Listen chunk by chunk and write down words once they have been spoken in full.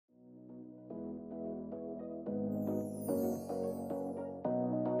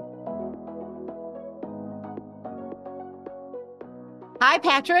Hi,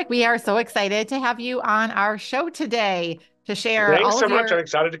 Patrick. We are so excited to have you on our show today to share Thanks all so of much. I'm your,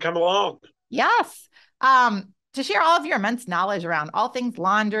 excited to come along. yes, to share all of your immense knowledge around all things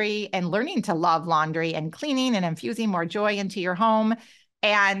laundry and learning to love laundry and cleaning and infusing more joy into your home.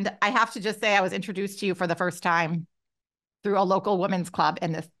 And I have to just say, I was introduced to you for the first time through a local women's club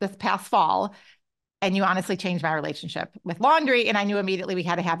in this past fall. And you honestly changed my relationship with laundry. And I knew immediately we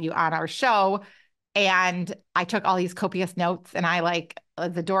had to have you on our show. And I took all these copious notes and I like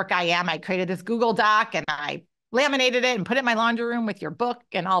the dork I am, I created this Google Doc and I laminated it and put it in my laundry room with your book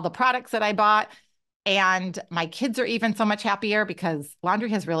and all the products that I bought. And my kids are even so much happier because laundry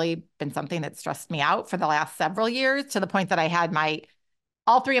has really been something that stressed me out for the last several years to the point that I had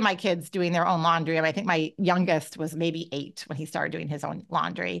all three of my kids doing their own laundry. I think my youngest was maybe 8 when he started doing his own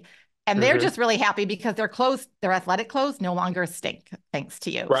laundry. And they're Hmm. just really happy because their clothes, their athletic clothes no longer stink, thanks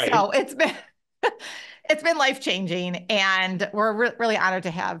to you. Right. So it's been life changing. And we're really honored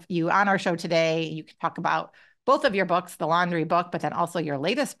to have you on our show today. You can talk about both of your books, the laundry book, but then also your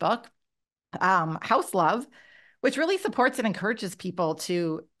latest book, House Love, which really supports and encourages people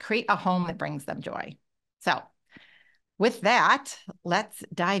to create a home that brings them joy. So, with that, let's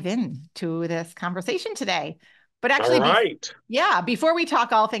dive into this conversation today. But All actually, right. before we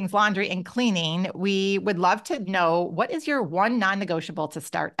talk all things laundry and cleaning, we would love to know what is your one non negotiable to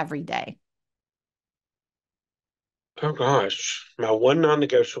start every day? Oh gosh, my one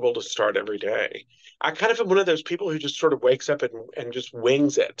non-negotiable to start every day. I kind of am one of those people who just sort of wakes up and just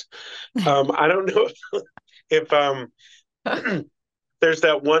wings it. I don't know if there's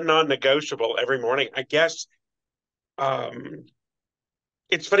that one non-negotiable every morning. I guess um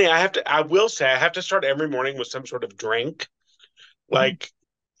it's funny. I will say I have to start every morning with some sort of drink. Like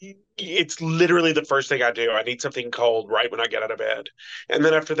it's literally the first thing I do. I need something cold right when I get out of bed. And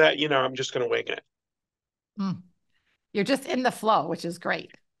then after that, I'm just going to wing it. Mm. You're just in the flow, which is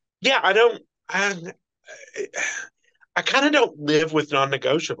great. Yeah, I kind of don't live with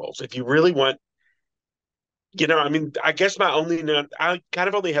non-negotiables. If you really want, I mean, I guess I kind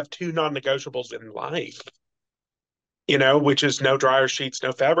of only have two non-negotiables in life, which is no dryer sheets,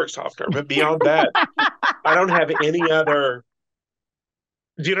 no fabric softener. But beyond that, I don't have any other,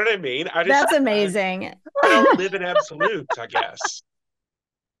 do you know what I mean? That's amazing. I don't live in absolutes, I guess.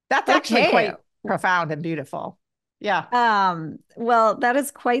 That's actually Okay. quite profound and beautiful. Yeah. Well, that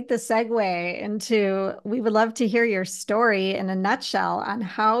is quite the segue into we would love to hear your story in a nutshell on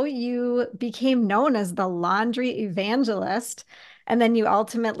how you became known as the laundry evangelist. And then you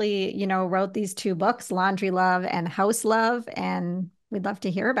ultimately, wrote these two books, Laundry Love and House Love, and we'd love to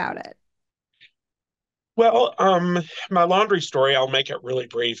hear about it. Well, my laundry story, I'll make it really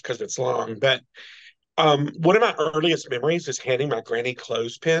brief because it's long, but one of my earliest memories is handing my granny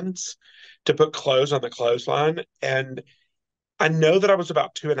clothespins to put clothes on the clothesline. And I know that I was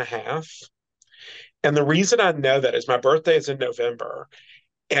about 2.5. And the reason I know that is my birthday is in November.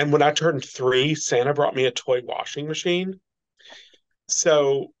 And when I turned 3, Santa brought me a toy washing machine.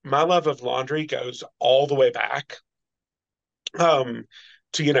 So my love of laundry goes all the way back um,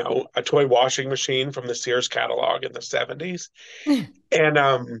 to, a toy washing machine from the Sears catalog in the 70s. And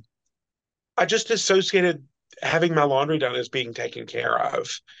I just associated having my laundry done as being taken care of,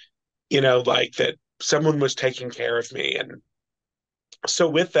 like that someone was taking care of me. And so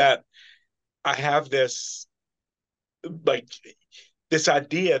with that, I have like this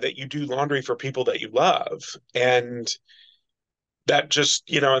idea that you do laundry for people that you love. And that just,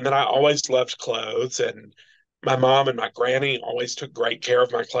 and then I always loved clothes. And my mom and my granny always took great care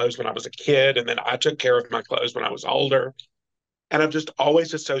of my clothes when I was a kid. And then I took care of my clothes when I was older. And I've just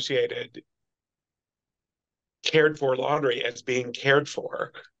always associated cared for laundry as being cared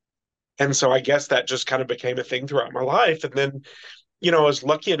for. And so I guess that just kind of became a thing throughout my life. And then, I was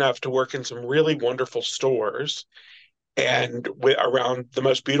lucky enough to work in some really wonderful stores and around the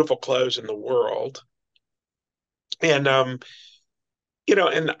most beautiful clothes in the world. And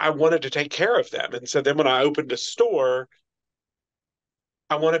and I wanted to take care of them. And so then when I opened a store,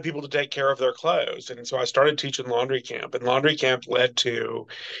 I wanted people to take care of their clothes. And so I started teaching laundry camp, and laundry camp led to,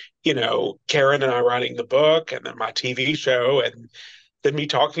 Karen and I writing the book and then my TV show and then me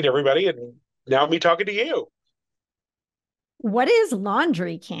talking to everybody and now me talking to you. What is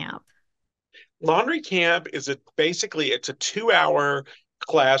laundry camp? Laundry camp is basically it's a 2-hour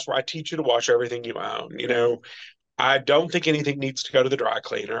class where I teach you to wash everything you own. I don't think anything needs to go to the dry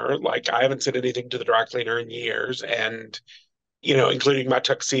cleaner. Like I haven't sent anything to the dry cleaner in years. And, including my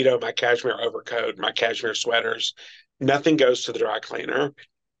tuxedo, my cashmere overcoat, my cashmere sweaters, nothing goes to the dry cleaner.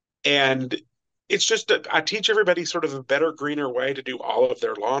 And it's just, I teach everybody sort of a better, greener way to do all of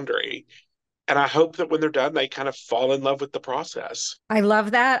their laundry. And I hope that when they're done, they kind of fall in love with the process. I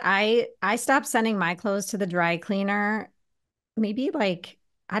love that. I stopped sending my clothes to the dry cleaner maybe like,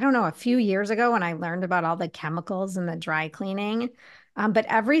 I don't know, a few years ago when I learned about all the chemicals in the dry cleaning. But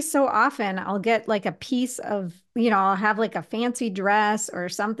every so often I'll get like a piece of, I'll have like a fancy dress or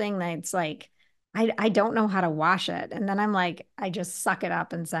something that's like, I don't know how to wash it. And then I'm like, I just suck it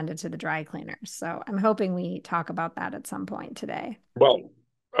up and send it to the dry cleaner. So I'm hoping we talk about that at some point today. Well,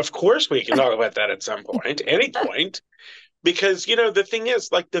 of course we can talk about that at some point, any point, because, the thing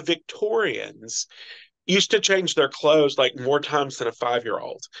is, like the Victorians used to change their clothes like more times than a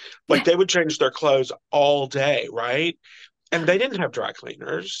 5-year-old. Like they would change their clothes all day, right? And they didn't have dry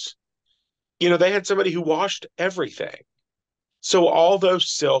cleaners. They had somebody who washed everything. So all those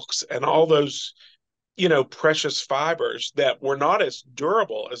silks and all those, precious fibers that were not as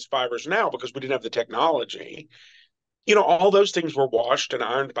durable as fibers now because we didn't have the technology, all those things were washed and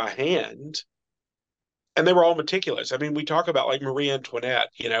ironed by hand. And they were all meticulous. I mean, we talk about like Marie Antoinette,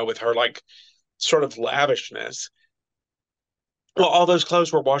 with her like sort of lavishness. Well, all those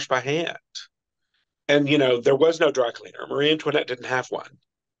clothes were washed by hand. And, there was no dry cleaner. Marie Antoinette didn't have one,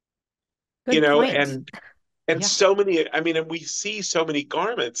 Good point. and Yeah, so many, I mean, and we see so many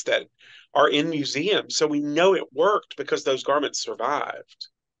garments that are in museums. So we know it worked because those garments survived,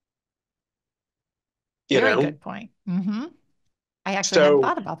 you very know? good point. I actually hadn't So,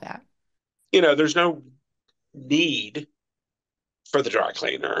 thought about that. there's no need for the dry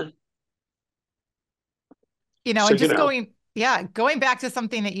cleaner. So, And just going back to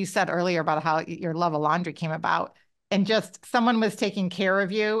something that you said earlier about how your love of laundry came about, and just someone was taking care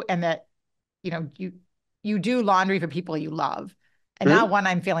of you, and that, you do laundry for people you love. And now, mhm, one,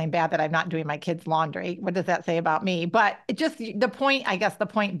 I'm feeling bad that I'm not doing my kids' laundry. What does that say about me? But it just, the point, I guess the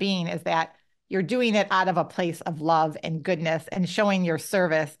point being is that you're doing it out of a place of love and goodness and showing your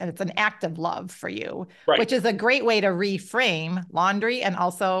service. And it's an act of love for you, right. which is a great way to reframe laundry and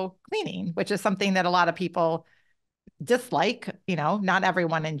also cleaning, which is something that a lot of people dislike. Not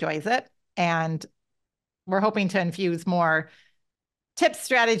everyone enjoys it. And we're hoping to infuse more tips,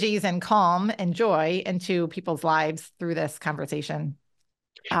 strategies, and calm and joy into people's lives through this conversation,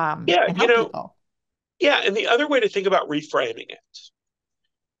 Yeah, and help people. yeah. And the other way to think about reframing it.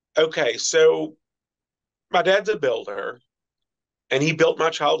 Okay, so my dad's a builder and he built my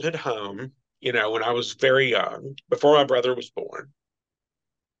childhood home, when I was very young, before my brother was born.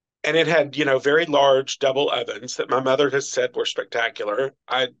 And it had, very large double ovens that my mother has said were spectacular.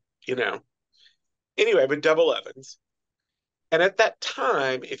 You know, anyway, but double ovens. And at that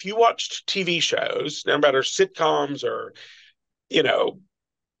time, if you watched TV shows, no matter sitcoms or, you know,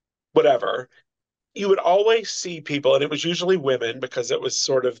 whatever, you would always see people, and it was usually women because it was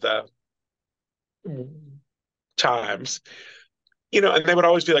sort of the times, and they would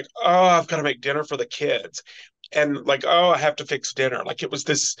always be like, oh, I've got to make dinner for the kids. And like, oh, I have to fix dinner. Like it was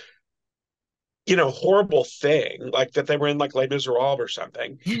this, horrible thing, like that they were in like Les Miserables or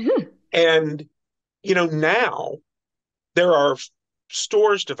something. And, now there are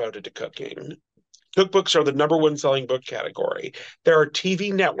stores devoted to cooking. Cookbooks are the number one selling book category. There are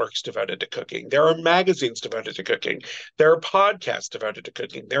TV networks devoted to cooking. There are magazines devoted to cooking. There are podcasts devoted to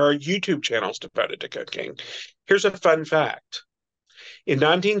cooking. There are YouTube channels devoted to cooking. Here's a fun fact. In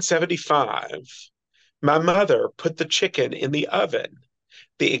 1975, my mother put the chicken in the oven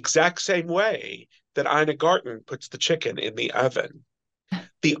the exact same way that Ina Garten puts the chicken in the oven.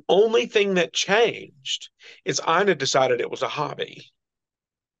 The only thing that changed is Ina decided it was a hobby.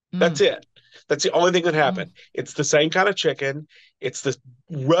 That's Mm, it. That's the only thing that mm, happened. It's the same kind of chicken. It's the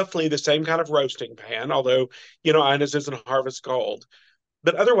roughly the same kind of roasting pan, although, Ina's isn't Harvest Gold.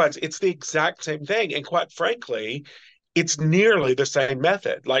 But otherwise, it's the exact same thing. And quite frankly, it's nearly the same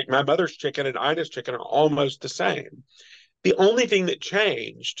method. Like my mother's chicken and Ina's chicken are almost the same. The only thing that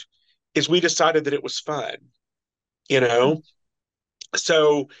changed is we decided that it was fun, you mm. know?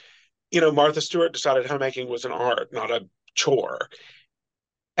 So, Martha Stewart decided homemaking was an art, not a chore.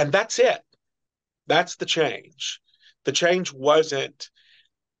 And that's it. That's the change. The change wasn't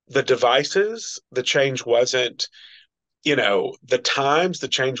the devices. The change wasn't, the times. The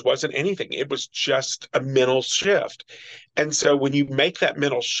change wasn't anything. It was just a mental shift. And so when you make that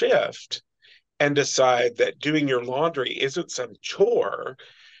mental shift and decide that doing your laundry isn't some chore,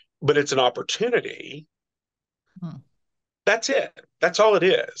 but it's an opportunity, Mm. that's it. That's all it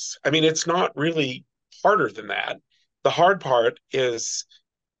is. I mean, it's not really harder than that. The hard part is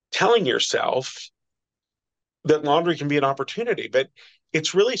telling yourself that laundry can be an opportunity, but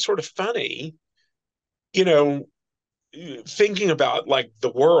it's really sort of funny, you know, thinking about like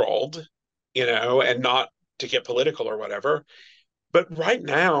the world, and not to get political or whatever. But right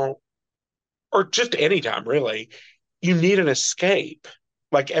now, or just anytime really, you need an escape.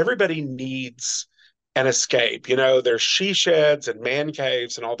 Like everybody needs an escape. There's she sheds and man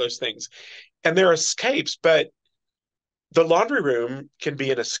caves and all those things. And they're escapes, but the laundry room can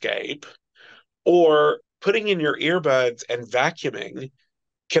be an escape, or putting in your earbuds and vacuuming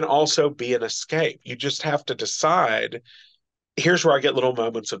can also be an escape. You just have to decide, here's where I get little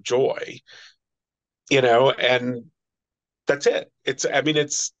moments of joy, and that's it. It's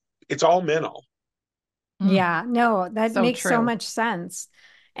all mental. Mm, Yeah, no, that so makes so true. much sense.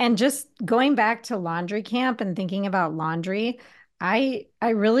 And just going back to laundry camp and thinking about laundry, I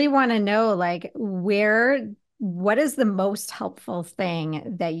really want to know like what is the most helpful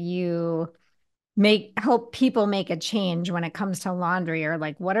thing that you help people make a change when it comes to laundry, or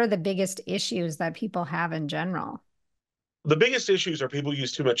like what are the biggest issues that people have in general? The biggest issues are people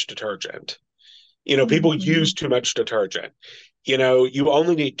use too much detergent. People Mhm. use too much detergent. You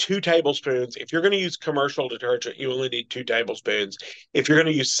only need 2 tablespoons. If you're going to use commercial detergent, you only need 2 tablespoons. If you're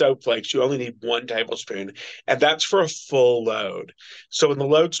going to use soap flakes, you only need 1 tablespoon. And that's for a full load. So when the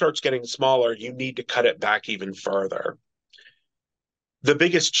load starts getting smaller, you need to cut it back even further. The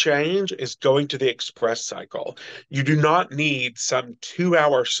biggest change is going to the express cycle. You do not need some 2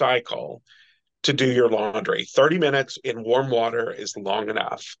 hour cycle to do your laundry. 30 minutes in warm water is long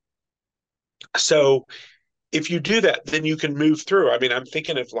enough. So if you do that, then you can move through. I mean, I'm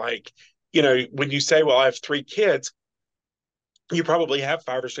thinking of like, when you say, well, I have 3 kids, you probably have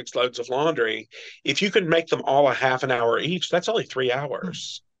 5 or 6 loads of laundry. If you can make them all a half an hour each, that's only 3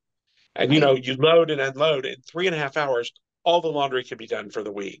 hours. And, Right. you load and unload in 3.5 hours, all the laundry can be done for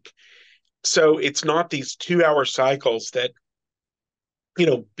the week. So it's not these 2 hour cycles that,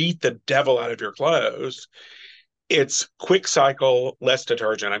 beat the devil out of your clothes. It's quick cycle, less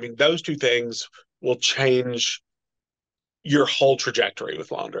detergent. I mean, those two things will change your whole trajectory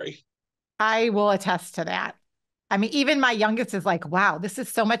with laundry. I will attest to that. I mean, even my youngest is like, wow, this is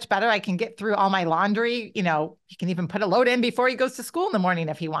so much better. I can get through all my laundry. He can even put a load in before he goes to school in the morning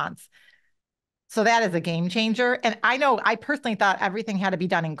if he wants. So that is a game changer. And I know I personally thought everything had to be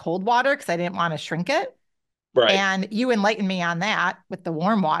done in cold water because I didn't want to shrink it. Right. And you enlightened me on that with the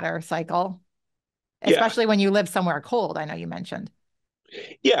warm water cycle, Yeah. especially when you live somewhere cold. I know you mentioned.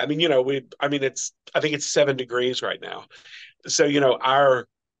 Yeah. I mean, I think it's 7 degrees right now. So, our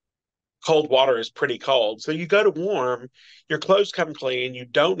cold water is pretty cold. So you go to warm, your clothes come clean, you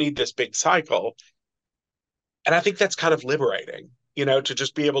don't need this big cycle. And I think that's kind of liberating, to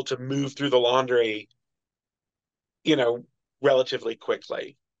just be able to move through the laundry, you know, relatively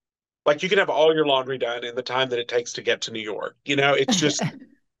quickly. Like you can have all your laundry done in the time that it takes to get to New York. It's just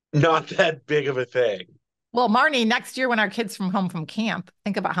not that big of a thing. Well, Marnie, next year when our kids come home from camp,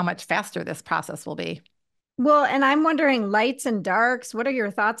 think about how much faster this process will be. Well, and I'm wondering lights and darks, what are your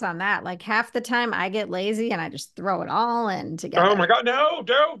thoughts on that? Like half the time I get lazy and I just throw it all in Oh my together. God, no,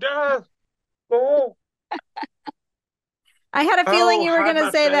 don't, oh, I had a feeling oh, you were going hide to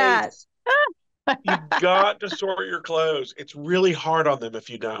my say that. face. You've got to sort your clothes. It's really hard on them if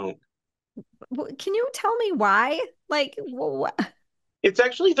you don't. Can you tell me why? Like, It's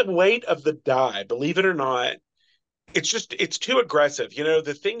actually the weight of the dye, believe it or not. It's too aggressive.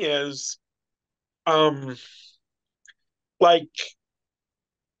 The thing is, um, like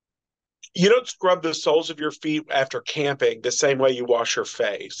you don't scrub the soles of your feet after camping the same way you wash your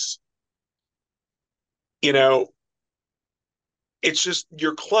face. You know, it's just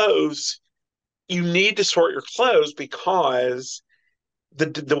your clothes. You need to sort your clothes because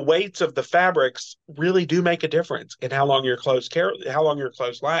the weights of the fabrics really do make a difference in how long your clothes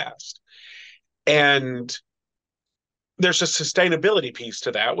last. And there's a sustainability piece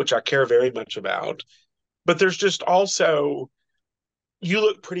to that, which I care very much about. But there's just also, you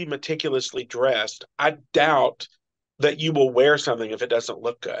look pretty meticulously dressed. I doubt that you will wear something if it doesn't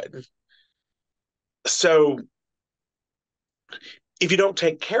look good. So if you don't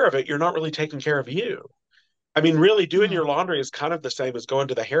take care of it, you're not really taking care of you. I mean, really, doing Hmm. your laundry is kind of the same as going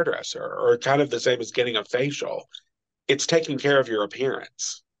to the hairdresser or kind of the same as getting a facial. It's taking care of your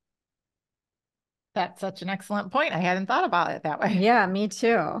appearance. That's such an excellent point. I hadn't thought about it that way. Yeah, me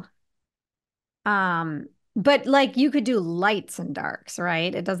too. Um, but like you could do lights and darks,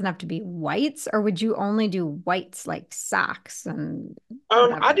 right? It doesn't have to be whites, or would you only do whites like socks and I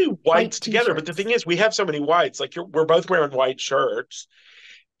whatever, do white whites together, but the t-shirts? thing is, we have so many whites. Like we're both wearing white shirts,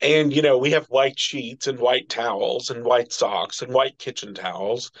 and we have white sheets and white towels and white socks and white kitchen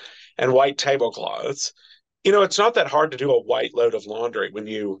towels and white tablecloths. It's not that hard to do a white load of laundry when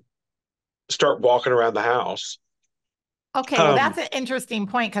you start walking around the house. Okay, well, Um, that's an interesting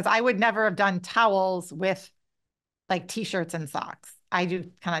point because I would never have done towels with like t-shirts and socks. I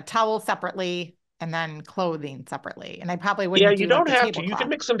do kind of towels separately and then clothing separately. And I probably Yeah, wouldn't you do like don't the have to. You can tablecloth.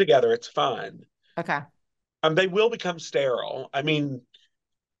 mix them together. It's fine. Okay. They will become sterile. I mean,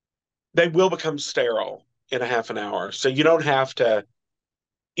 they will become sterile in a half an hour. So you don't have to,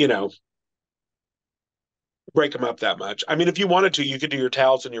 you know, break them up that much. I mean, if you wanted to, you could do your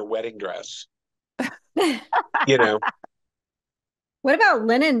towels in your wedding dress, you know. What about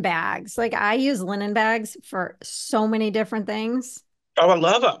linen bags? Like I use linen bags for so many different things. Oh, I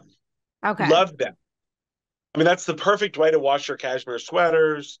love them. Okay. Love them. I mean, that's the perfect way to wash your cashmere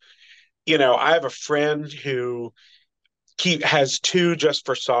sweaters. You know, I have a friend who has two just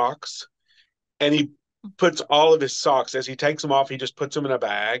for socks, and he puts all of his socks as he takes them off. He just puts them in a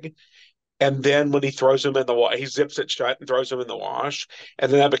bag, and then when he throws them in the wash, he zips it shut and throws them in the wash,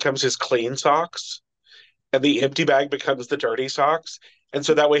 and then that becomes his clean socks, and the empty bag becomes the dirty socks, and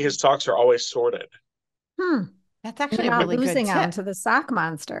so that way his socks are always sorted. Hmm. That's You're actually a not really good losing them tip. to the sock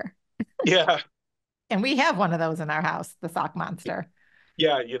monster. Yeah, And we have one of those in our house, the sock monster.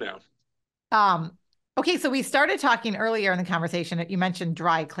 yeah, you know. Um, okay, so we started talking earlier in the conversation that you mentioned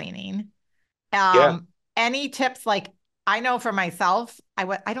dry cleaning. Yeah. Any tips? Like I know for myself,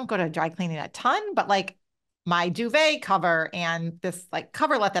 I don't go to dry cleaning a ton, but like my duvet cover and this like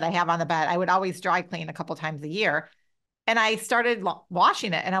coverlet that I have on the bed, I would always dry clean a couple times a year. And I started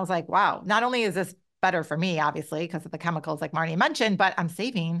washing it, and I was like, wow, not only is this better for me, obviously, because of the chemicals like Marnie mentioned, but I'm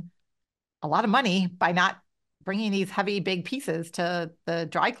saving a lot of money by not bringing these heavy, big pieces to the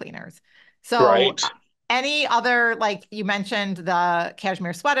dry cleaners. So, Right. any other, like you mentioned, the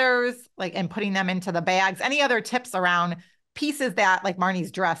cashmere sweaters, like, and putting them into the bags, any other tips around pieces that, like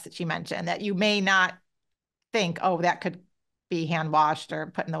Marnie's dress that she mentioned, that you may not think, oh, that could be hand washed or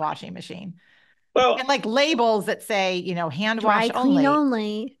put in the washing machine? Well, And like labels that say, hand Dry wash clean only.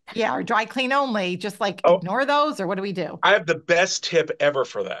 only. Yeah, or dry clean only. Just like oh, ignore those, or what do we do? I have the best tip ever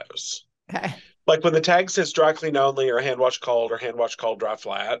for those. Okay. Like when the tag says dry clean only or hand wash cold or hand wash cold dry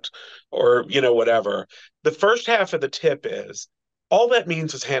flat or, whatever, the first half of the tip is all that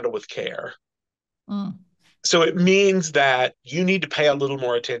means is handle with care. Mm. So it means that you need to pay a little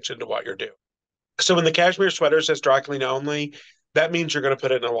more attention to what you're doing. So when the cashmere sweater says dry clean only, that means you're going to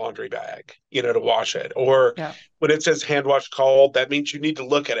put it in a laundry bag, to wash it. Or Yeah. when it says hand wash cold, that means you need to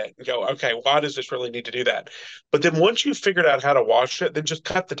look at it and go, okay, why does this really need to do that? But then once you've figured out how to wash it, then just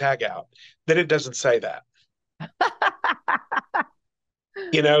cut the tag out. Then it doesn't say that.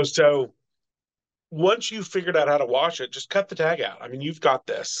 So once you've figured out how to wash it, just cut the tag out. I mean, you've got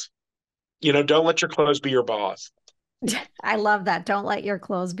this. Don't let your clothes be your boss. I love that. Don't let your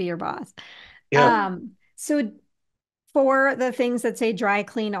clothes be your boss. Yeah. So for the things that say dry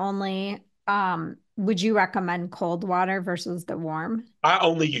clean only, would you recommend cold water versus the warm? I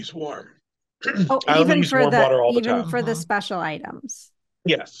only use warm. Oh, I only use warm water all the even time. for the Mhm. special items.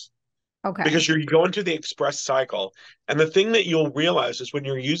 Yes. Okay. Because you're going through the express cycle. And the thing that you'll realize is when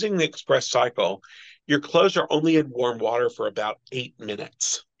you're using the express cycle, your clothes are only in warm water for about 8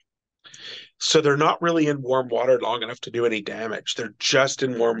 minutes. So they're not really in warm water long enough to do any damage. They're just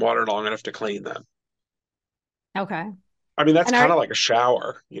in warm water long enough to clean them. Okay. I mean, that's And kind of like a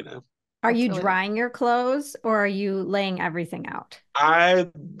shower. are That's you really nice. drying your clothes or are you laying everything out?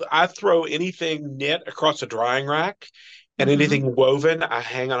 I throw anything knit across a drying rack and Mm-hmm. anything woven, I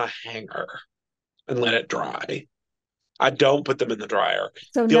hang on a hanger and let it dry. I don't put them in the dryer.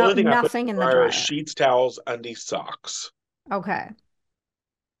 So The no, only thing I put in nothing the in the dryer is dryer. sheets, towels, undies, socks. Okay.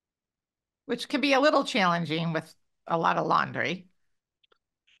 Which can be a little challenging with a lot of laundry.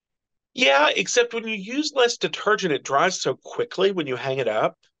 Yeah, except when you use less detergent, it dries so quickly when you hang it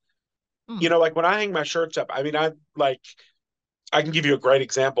up. Mm. Like when I hang my shirts up, I mean, I can give you a great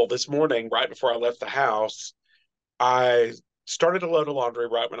example. This morning, right before I left the house, I started a load of laundry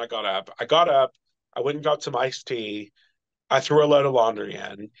right when I got up. I got up, I went and got some iced tea. I threw a load of laundry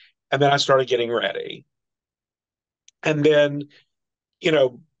in, and then I started getting ready. And then, you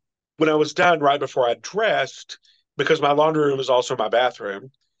know, when I was done right before I dressed, because my laundry room is also my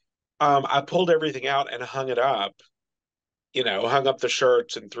bathroom, I pulled everything out and hung it up, hung up the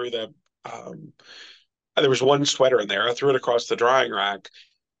shirts and threw um, there was one sweater in there. I threw it across the drying rack.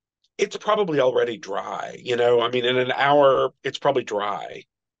 It's probably already dry. I mean, in an hour, it's probably dry.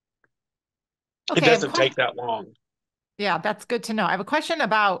 It Okay, doesn't take that long. yeah, that's good to know. I have a question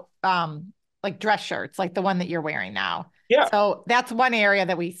about like dress shirts, like the one that you're wearing now. Yeah, So that's one area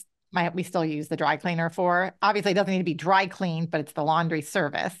that we still use the dry cleaner for. Obviously, it doesn't need to be dry cleaned, but it's the laundry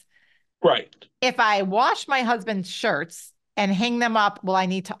service. right. If I wash my husband's shirts and hang them up, will I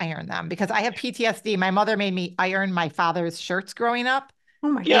need to iron them? Because I have PTSD. My mother made me iron my father's shirts growing up, Oh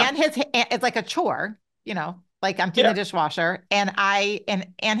my Yeah, God. and it's like a chore, like empty in the dishwasher, and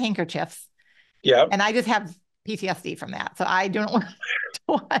and handkerchiefs. Yeah. And I just have PTSD from that. So I don't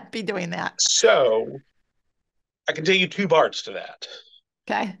want to be doing that. So I can tell you two parts to that.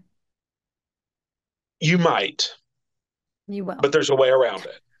 Okay. You might, You will. but there's a way around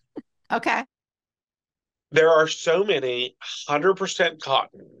it. Okay. There are so many 100%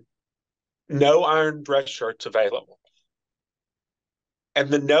 cotton, no iron dress shirts available. And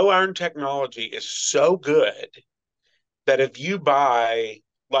the no iron technology is so good that if you buy,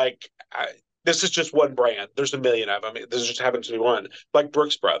 like, this is just one brand, there's a million of them. This just happens to be one, like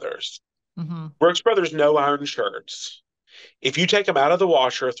Brooks Brothers. Mm-hmm. Brooks Brothers no iron shirts. If you take them out of the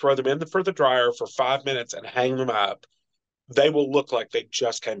washer, throw them in for the dryer for 5 minutes and hang them up, they will look like they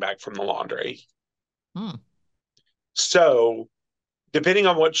just came back from the laundry. Mm. So, depending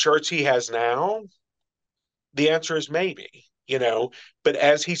on what shirts he has now, the answer is maybe, but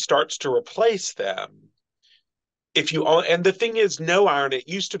as he starts to replace them, and the thing is, no iron, it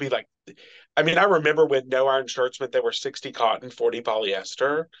used to be like, I mean, I remember when no iron shirts meant they were 60 cotton, 40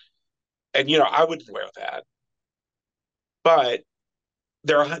 polyester. And, I wouldn't wear that. But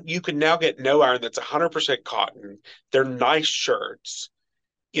you can now get no iron that's 100% cotton. They're nice shirts.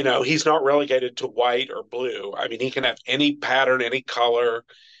 He's not relegated to white or blue. I mean, he can have any pattern, any color.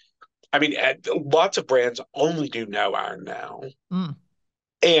 I mean, lots of brands only do no iron now. Mm.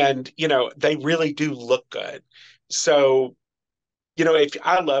 And, they really do look good. So, if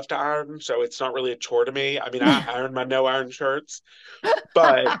I love to iron, so it's not really a chore to me. I mean, I iron my no iron shirts,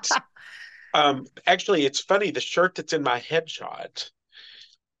 but actually, it's funny. The shirt that's in my headshot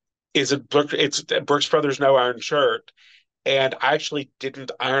it's a Brooks Brothers no iron shirt, and I actually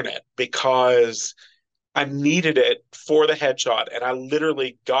didn't iron it because I needed it for the headshot, and I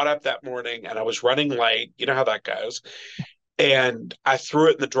literally got up that morning and I was running late. You know how that goes, and I threw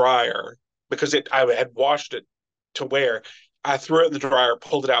it in the dryer because I had washed it to wear. I threw it in the dryer,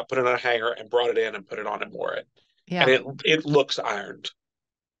 pulled it out, put it on a hanger, and brought it in and put it on and wore it. Yeah. And it looks ironed.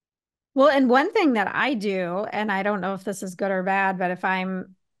 Well, and one thing that I do, and I don't know if this is good or bad, but if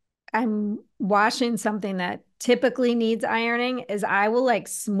I'm washing something that typically needs ironing, is I will like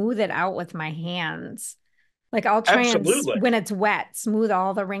smooth it out with my hands. Like I'll try and Absolutely. when it's wet, smooth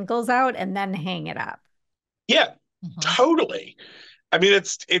all the wrinkles out and then hang it up. Yeah, totally. I mean,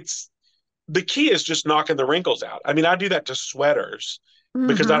 it's the key is just knocking the wrinkles out. I mean, I do that to sweaters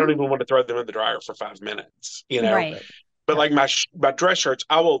because I don't even want to throw them in the dryer for 5 minutes, Right. But like my dress shirts,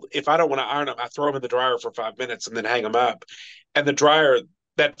 if I don't want to iron them, I throw them in the dryer for 5 minutes and then hang them up. And the dryer,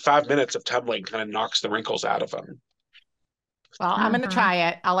 that 5 minutes of tumbling kind of knocks the wrinkles out of them. Well, I'm going to try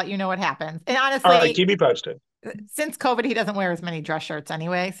it. I'll let you know what happens. And honestly, all right, keep me posted. Since COVID, he doesn't wear as many dress shirts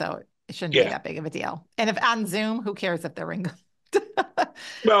anyway, so it shouldn't be that big of a deal. And if on Zoom, who cares if they're wrinkled?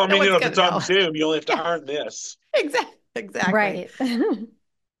 Well, I mean, if it's on Zoom, you only have to iron this. Exactly. Right.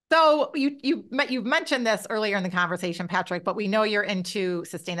 So you've mentioned this earlier in the conversation, Patrick, but we know you're into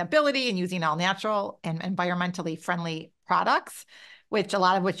sustainability and using all natural and environmentally friendly products, which a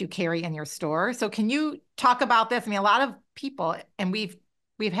lot of which you carry in your store. So can you talk about this? I mean, a lot of people, and we've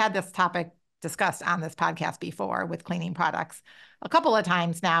had this topic discussed on this podcast before with cleaning products a couple of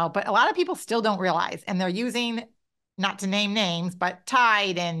times now, but a lot of people still don't realize, and they're using, not to name names, but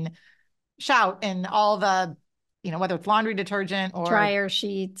Tide and Shout and all the, whether it's laundry detergent or dryer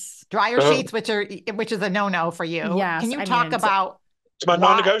sheets, which is a no-no for you. Yes, Can you talk about it's my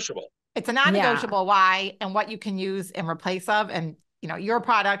non-negotiable? It's a non-negotiable why and what you can use in replace of, and your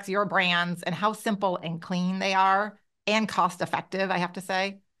products, your brands, and how simple and clean they are and cost effective, I have to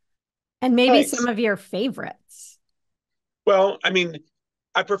say. And maybe some of your favorites. Well, I mean,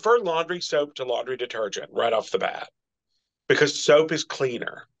 I prefer laundry soap to laundry detergent right off the bat because soap is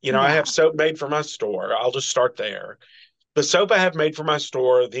cleaner. I have soap made for my store. I'll just start there. The soap I have made for my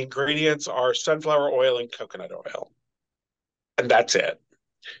store, the ingredients are sunflower oil and coconut oil. And that's it.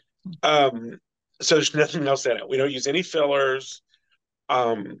 So there's nothing else in it. We don't use any fillers.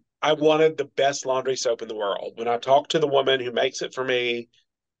 I wanted the best laundry soap in the world. When I talked to the woman who makes it for me,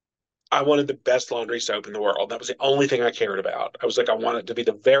 I wanted the best laundry soap in the world. That was the only thing I cared about. I was like, I want it to be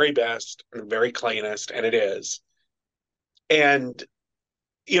the very best and the very cleanest, and it is. And,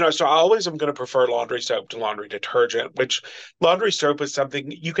 so I always am going to prefer laundry soap to laundry detergent, which laundry soap is something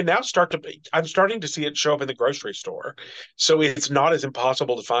you can now I'm starting to see it show up in the grocery store. So it's not as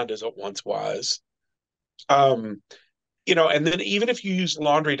impossible to find as it once was. And then even if you use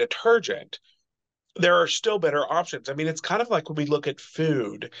laundry detergent, there are still better options. I mean, it's kind of like when we look at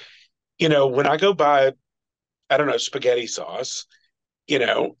food. When I go buy, I don't know, spaghetti sauce,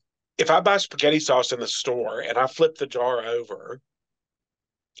 if I buy spaghetti sauce in the store and I flip the jar over,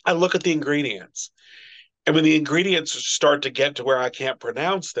 I look at the ingredients. And when the ingredients start to get to where I can't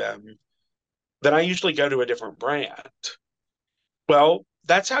pronounce them, then I usually go to a different brand. Well,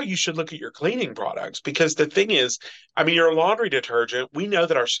 that's how you should look at your cleaning products, because the thing is, I mean, your laundry detergent, we know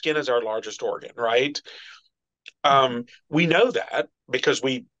that our skin is our largest organ, right? We know that because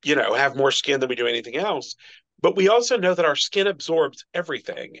we, have more skin than we do anything else. But we also know that our skin absorbs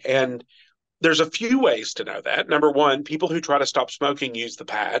everything. And there's a few ways to know that. Number one, people who try to stop smoking use the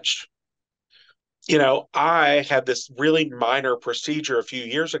patch. I had this really minor procedure a few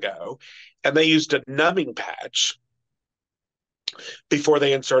years ago, and they used a numbing patch before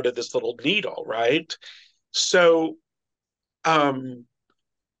they inserted this little needle, right? So, our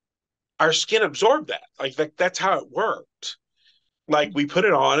skin absorbed that. Like that's how it worked. Like we put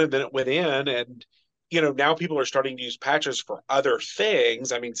it on and then it went in, and now people are starting to use patches for other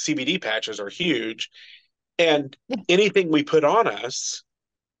things. I mean, CBD patches are huge, and anything we put on us,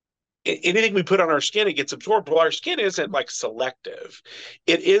 anything we put on our skin, it gets absorbed. Well, our skin isn't like selective.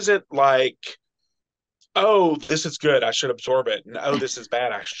 It isn't like, oh, this is good, I should absorb it, and oh, this is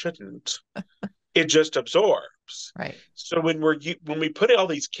bad, I shouldn't. It just absorbs. Right. So when we put all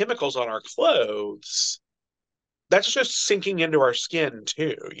these chemicals on our clothes, that's just sinking into our skin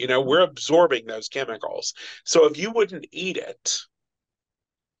too. We're absorbing those chemicals. So if you wouldn't eat it,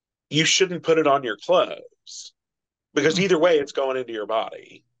 you shouldn't put it on your clothes, because either way, it's going into your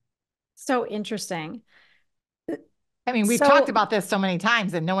body. So interesting. I mean, we've talked about this so many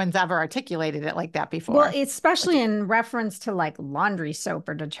times and no one's ever articulated it like that before. Well, especially in reference to like laundry soap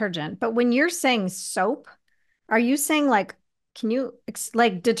or detergent. But when you're saying soap, are you saying like,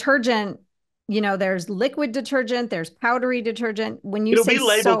 like detergent, there's liquid detergent, there's powdery detergent. When you It'll say be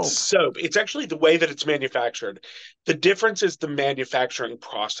labeled soap, it's actually the way that it's manufactured. The difference is the manufacturing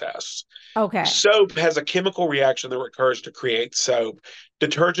process. okay. Soap has a chemical reaction that occurs to create soap.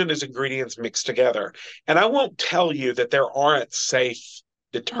 Detergent is ingredients mixed together. And I won't tell you that there aren't safe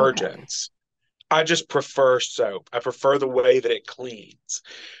detergents. I just prefer soap. I prefer the way that it cleans.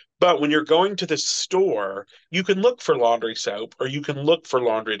 But when you're going to the store, you can look for laundry soap or you can look for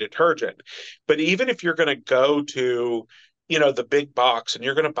laundry detergent. But even if you're going to go to, the big box and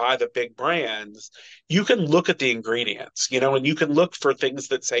you're going to buy the big brands, you can look at the ingredients, and you can look for things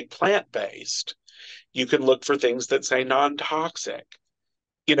that say plant-based. You can look for things that say non-toxic.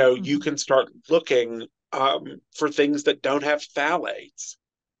 You can start looking for things that don't have phthalates.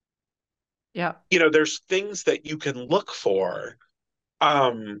 Yeah. There's things that you can look for.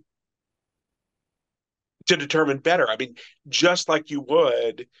 To determine better. I mean, just like you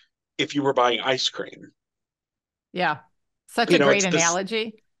would if you were buying ice cream. Yeah. Such a great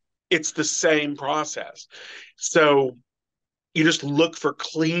analogy. It's the same process. So you just look for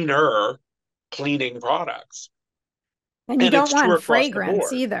cleaner cleaning products. And you don't want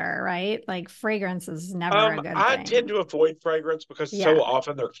fragrance either, right? Like fragrance is never a good thing. I tend to avoid fragrance because so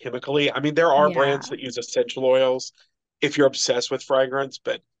often they're chemically. I mean, there are brands that use essential oils if you're obsessed with fragrance,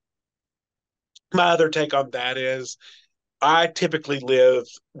 but my other take on that is I typically live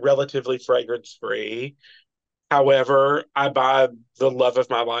relatively fragrance free. However, I buy the love of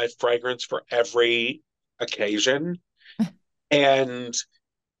my life fragrance for every occasion. And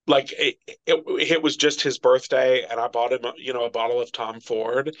like it was just his birthday and I bought him, a bottle of Tom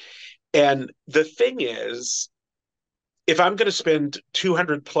Ford. And the thing is, if I'm going to spend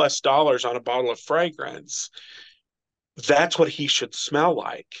 $200+ on a bottle of fragrance, that's what he should smell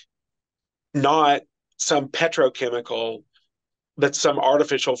like, not some petrochemical that's some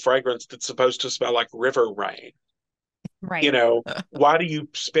artificial fragrance that's supposed to smell like river rain. Right. Why do you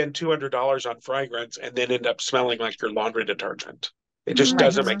spend $200 on fragrance and then end up smelling like your laundry detergent? It just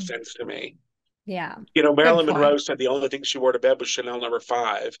doesn't make sense to me. Yeah. Marilyn Monroe said the only thing she wore to bed was Chanel No.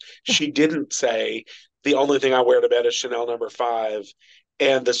 5. She didn't say the only thing I wear to bed is Chanel No. 5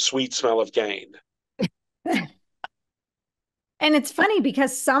 and the sweet smell of Gain. And it's funny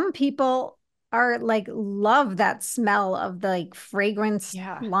because some people are like love that smell of the like fragrance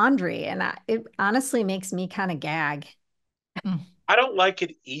laundry, and it honestly makes me kind of gag. I don't like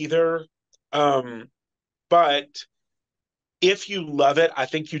it either, but if you love it, I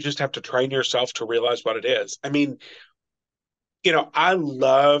think you just have to train yourself to realize what it is. I mean, I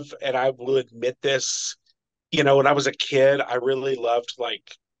love, and I will admit this, when I was a kid, I really loved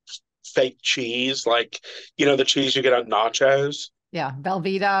like fake cheese, like, the cheese you get on nachos. Yeah,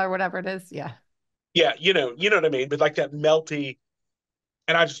 Velveeta or whatever it is. Yeah. Yeah, you know what I mean? But like that melty,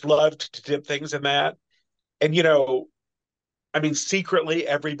 and I just loved to dip things in that. And I mean, secretly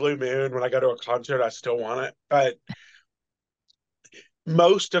every blue moon when I go to a concert, I still want it. But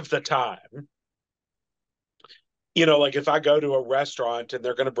most of the time, Like if I go to a restaurant and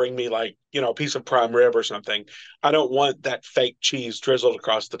they're going to bring me like, a piece of prime rib or something, I don't want that fake cheese drizzled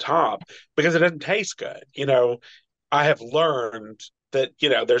across the top because it doesn't taste good. I have learned that,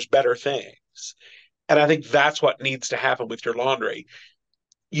 there's better things. And I think that's what needs to happen with your laundry.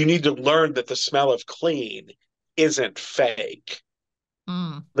 You need to learn that the smell of clean isn't fake.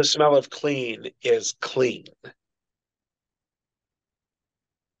 Mm. The smell of clean is clean.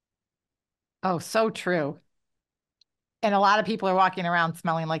 Oh, so true. And a lot of people are walking around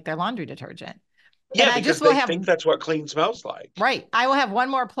smelling like their laundry detergent. And Yeah, I just because will they have, think that's what clean smells like. right. I will have one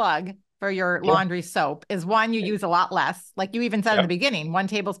more plug for your Yeah. laundry soap is one you use a lot less. Like you even said in the Yep. beginning, 1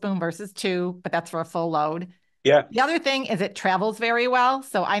 tablespoon versus 2, but that's for a full load. Yeah. The other thing is it travels very well.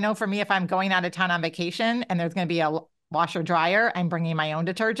 So I know for me, if I'm going out of town on vacation and there's going to be a washer dryer, I'm bringing my own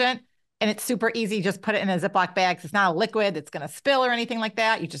detergent. And it's super easy. Just put it in a Ziploc bag. It's not a liquid that's going to spill or anything like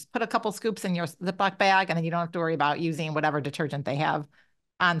that. You just put a couple scoops in your Ziploc bag and then you don't have to worry about using whatever detergent they have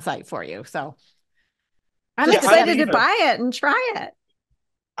on site for you. So I'm just Yeah. a excited to tip. buy it and try it.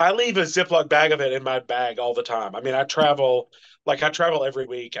 I leave a Ziploc bag of it in my bag all the time. I mean, I travel every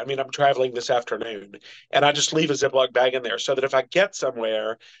week. I mean, I'm traveling this afternoon, and I just leave a Ziploc bag in there so that if I get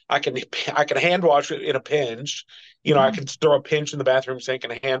somewhere, I can hand wash it in a pinch. I Mhm. can throw a pinch in the bathroom sink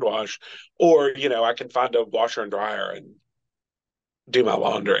and a hand wash, or I can find a washer and dryer and do my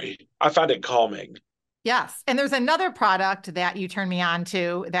laundry. I find it calming. Yes. And there's another product that you turned me on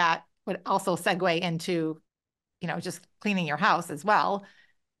to that would also segue into, just cleaning your house as well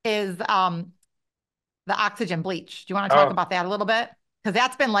is the oxygen bleach. Do you want to talk Oh, about that a little bit? Because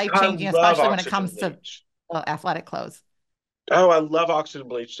that's been life I changing, love especially when it oxygen comes to bleach. athletic clothes. Oh, I love oxygen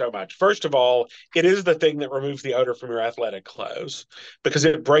bleach so much. First of all, it is the thing that removes the odor from your athletic clothes because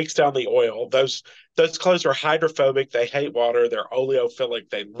it breaks down the oil. Those clothes are hydrophobic. They hate water. They're oleophilic.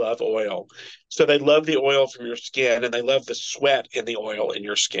 They love oil. So they love the oil from your skin and they love the sweat in the oil in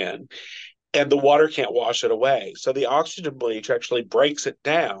your skin. And the water can't wash it away. So the oxygen bleach actually breaks it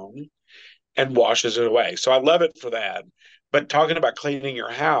down and washes it away. So I love it for that. But talking about cleaning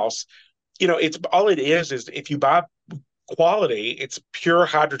your house, it's all it is if you buy quality, it's pure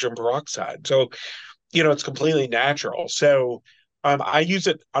hydrogen peroxide. So, it's completely natural. So, I use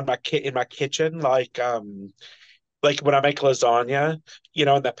it on my in my kitchen, like when I make lasagna,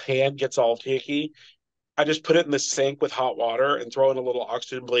 and the pan gets all ticky. I just put it in the sink with hot water and throw in a little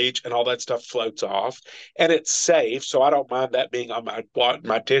oxygen bleach, and all that stuff floats off. And it's safe, so I don't mind that being on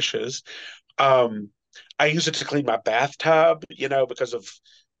my dishes. Um, I use it to clean my bathtub, because of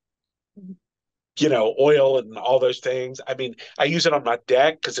oil and all those things. I mean, I use it on my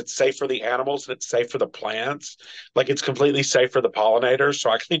deck because it's safe for the animals and it's safe for the plants. Like it's completely safe for the pollinators.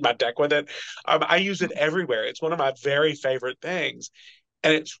 So I clean my deck with it. I use it everywhere. It's one of my very favorite things.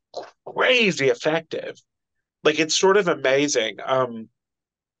 And it's crazy effective. Like it's sort of amazing.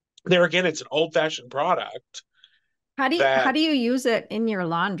 There again, it's an old fashioned product How that do you use it in your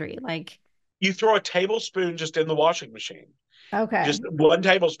laundry? Like, you throw a tablespoon just in the washing machine, okay. just one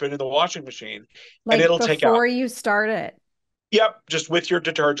tablespoon in the washing machine, and Like it'll take out. before you start it. Yep, just with your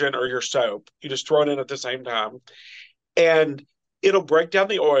detergent or your soap. You just throw it in at the same time. And it'll break down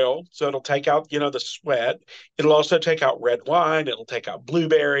the oil. So it'll take out, the sweat. It'll also take out red wine. It'll take out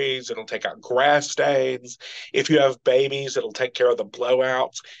blueberries. It'll take out grass stains. If you have babies, it'll take care of the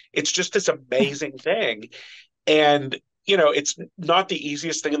blowouts. It's just this amazing thing. And, it's not the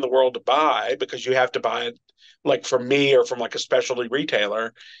easiest thing in the world to buy because you have to buy it like from me or from like a specialty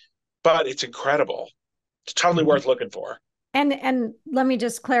retailer, but it's incredible. It's totally Mhm. worth looking for. And let me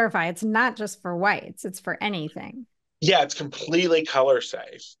just clarify, it's not just for whites, it's for anything. Yeah, it's completely color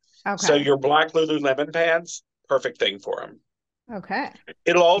safe. So Okay. your black Lululemon pants, perfect thing for them. Okay.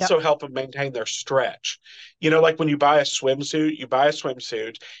 It'll Yep. also help them maintain their stretch. Like when you buy a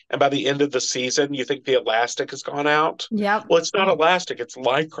swimsuit, and by the end of the season, you think the elastic has gone out. Yep. Well, it's not elastic, it's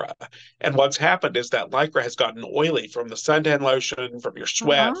Lycra. And what's happened is that Lycra has gotten oily from the suntan lotion, from your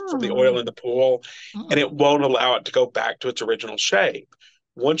sweat, from the oil Oh. in the pool, and Mm. it won't allow it to go back to its original shape.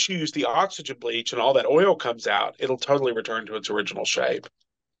 Once you use the oxygen bleach and all that oil comes out, it'll totally return to its original shape.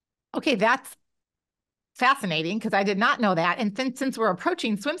 Okay, that's fascinating because I did not know that. And since we're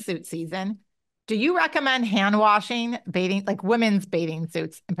approaching swimsuit season, do you recommend hand washing bathing, like women's bathing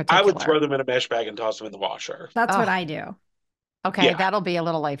suits in I would particular? throw them in a mesh bag and toss them in the washer. That's what Oh, I do. okay, Yeah. that'll be a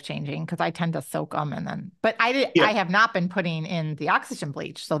little life changing because I tend to soak them and then. But Yeah. I have not been putting in the oxygen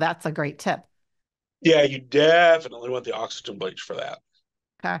bleach, so that's a great tip. Yeah, you definitely want the oxygen bleach for that.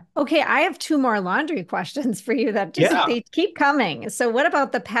 Okay. Okay, I have two more laundry questions for you that just Yeah. they keep coming. So what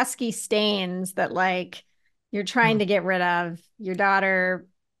about the pesky stains that like you're trying Hmm. to get rid of? Your daughter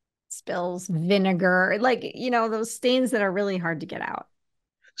spills, vinegar, like, those stains that are really hard to get out.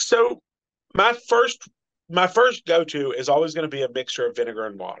 So my first go-to is always going to be a mixture of vinegar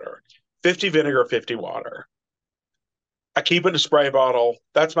and water. 50 vinegar, 50 water. I keep it in a spray bottle.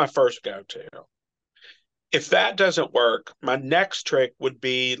 That's my first go-to. If that doesn't work, my next trick would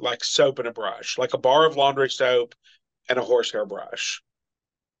be like soap and a brush, like a bar of laundry soap and a horsehair brush.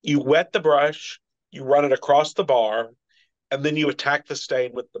 You wet the brush, you run it across the bar, and then you attack the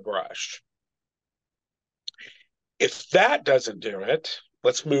stain with the brush. If that doesn't do it,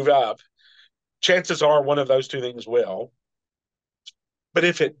 let's move up. Chances are one of those two things will. But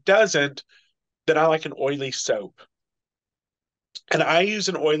if it doesn't, then I like an oily soap. And I use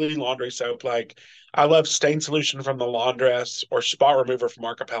an oily laundry soap. Like I love Stain Solution from the Laundress or Spot Remover from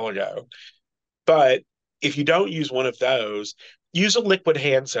Archipelago. But if you don't use one of those, use a liquid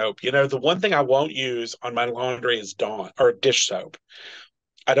hand soap. The one thing I won't use on my laundry is Dawn or dish soap.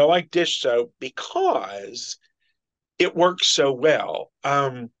 I don't like dish soap because it works so well.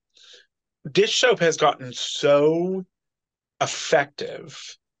 Dish soap has gotten so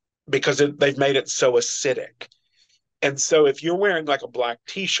effective because they've made it so acidic. And so if you're wearing like a black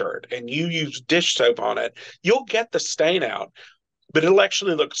t-shirt and you use dish soap on it, you'll get the stain out, but it'll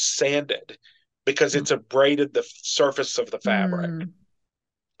actually look sanded because it's abraded the surface of the fabric.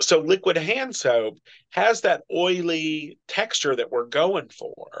 So liquid hand soap has that oily texture that we're going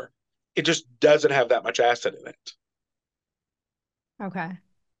for. It just doesn't have that much acid in it. Okay.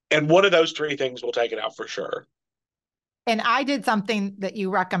 And one of those three things will take it out for sure. And I did something that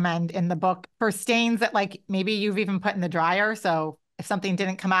you recommend in the book for stains that like maybe you've even put in the dryer. So if something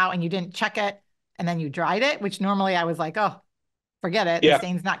didn't come out and you didn't check it and then you dried it, which normally I was like, oh, forget it. Yeah. The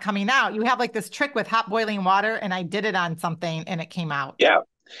stain's not coming out. You have like this trick with hot boiling water, and I did it on something and it came out. Yeah.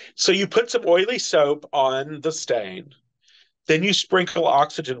 So you put some oily soap on the stain. Then you sprinkle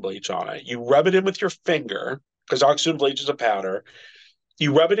oxygen bleach on it. You rub it in with your finger because oxygen bleach is a powder.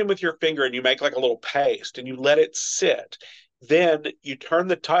 You rub it in with your finger and you make like a little paste and you let it sit. Then you turn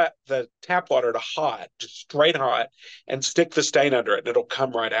the tap water to hot, just straight hot, and stick the stain under it and it'll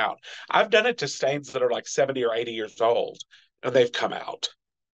come right out. I've done it to stains that are like 70 or 80 years old and they've come out.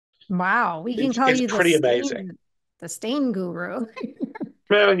 Wow. We can call It's you pretty amazing. The stain guru.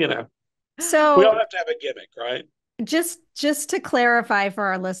 Well, So we all have to have a gimmick, right? just to clarify for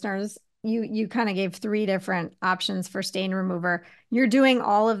our listeners, you kind of gave three different options for stain remover. You're doing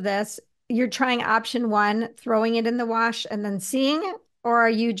all of this. You're trying option one, throwing it in the wash and then seeing it, or are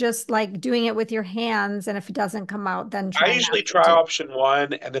you just like doing it with your hands, and if it doesn't come out, then I usually try option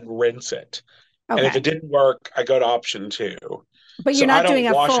one and then rinse it. And if it didn't work, I go to option two. But you're not doing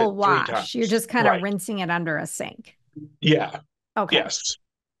a full wash. 3 times. You're just kind of rinsing it under a sink. Yeah. Okay. Yes.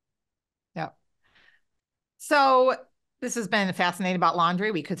 Yep. So this has been fascinating about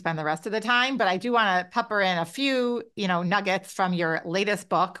laundry. We could spend the rest of the time, but I do want to pepper in a few, nuggets from your latest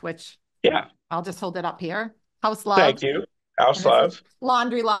book, which I'll just hold it up here. House Love. Thank you. House Love.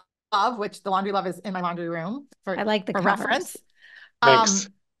 Laundry Love, which the Laundry Love is in my laundry room I like the reference. Thanks.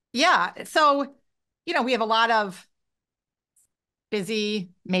 Yeah. So, we have a lot of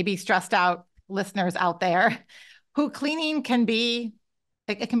busy, maybe stressed out listeners out there who cleaning can be,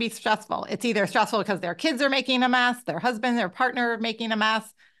 it can be stressful. It's either stressful because their kids are making a mess, their husband, their partner making a mess.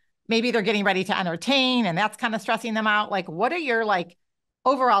 Maybe they're getting ready to entertain and that's kind of stressing them out. Like, what are your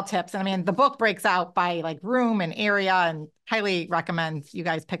overall tips? And I mean, the book breaks out by room and area, and highly recommend you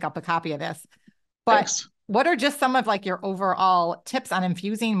guys pick up a copy of this. But Thanks. What are just some of your overall tips on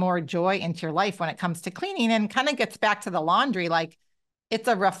infusing more joy into your life when it comes to cleaning? And kind of gets back to the laundry. It's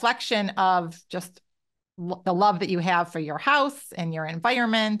a reflection of just the love that you have for your house and your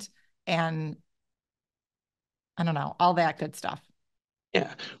environment and I don't know, all that good stuff.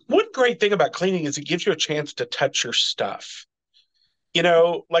 Yeah. One great thing about cleaning is it gives you a chance to touch your stuff. We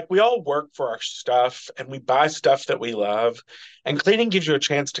all work for our stuff and we buy stuff that we love, and cleaning gives you a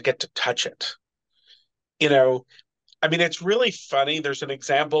chance to get to touch it. It's really funny. There's an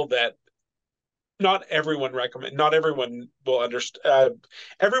example that not everyone will understand.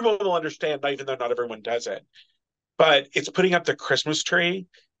 Everyone will understand, even though not everyone does it. But it's putting up the Christmas tree.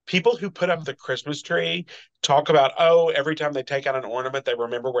 People who put up the Christmas tree talk about, every time they take out an ornament, they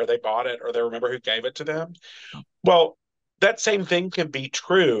remember where they bought it or they remember who gave it to them. Well, that same thing can be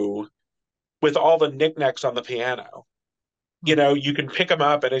true with all the knickknacks on the piano. You can pick them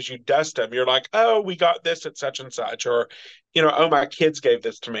up, and as you dust them, you're like, oh, we got this at such and such, or, oh, my kids gave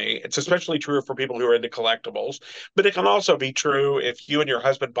this to me. It's especially true for people who are into collectibles, but it can also be true if you and your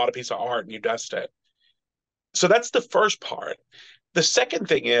husband bought a piece of art and you dust it. So that's the first part. The second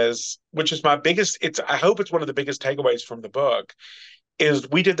thing is, which is I hope it's one of the biggest takeaways from the book, is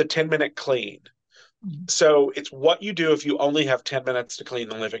we did the 10-minute clean. So it's what you do if you only have 10 minutes to clean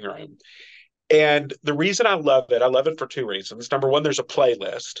the living room. And the reason I love it for two reasons. Number one, there's a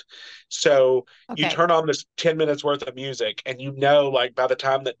playlist. So you Okay. turn on this 10 minutes worth of music, and you know, like by the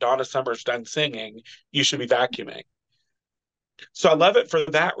time that Donna Summer's done singing, you should be vacuuming. So I love it for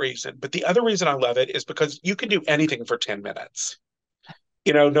that reason. But the other reason I love it is because you can do anything for 10 minutes.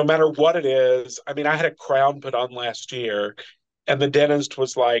 No matter what it is. I mean, I had a crown put on last year, and the dentist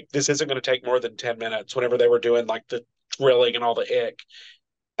was like, this isn't going to take more than 10 minutes whenever they were doing like the drilling and all the ick.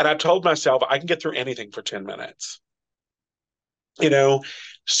 And I told myself I can get through anything for 10 minutes. you know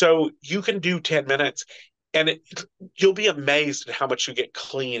so you can do 10 minutes, and you'll be amazed at how much you get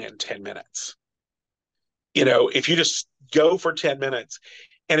clean in 10 minutes. If you just go for 10 minutes,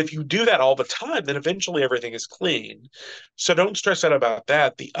 and if you do that all the time, then eventually everything is clean. So don't stress out about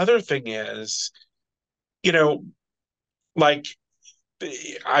that. The other thing is, you know like,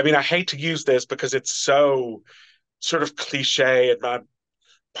 I mean, I hate to use this because it's so sort of cliche, and my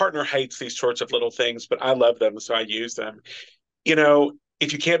partner hates these sorts of little things, but I love them, so I use them.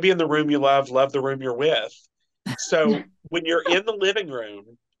 If you can't be in the room you love the room you're with. So when you're in the living room,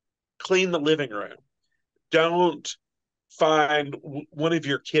 clean the living room. Don't find one of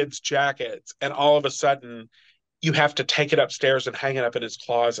your kids' jackets and all of a sudden you have to take it upstairs and hang it up in his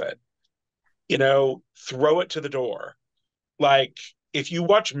closet. Throw it to the door. Like, if you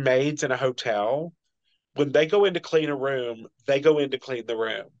watch maids in a hotel, when they go in to clean a room, they go in to clean the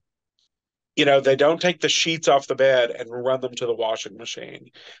room. They don't take the sheets off the bed and run them to the washing machine.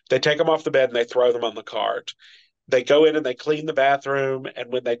 They take them off the bed and they throw them on the cart. They go in and they clean the bathroom.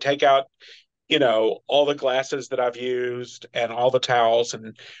 And when they take out, all the glasses that I've used and all the towels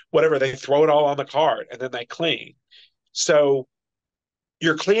and whatever, they throw it all on the cart and then they clean. So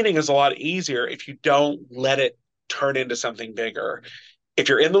your cleaning is a lot easier if you don't let it turn into something bigger. If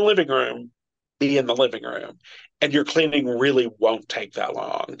you're in the living room, be in the living room, and your cleaning really won't take that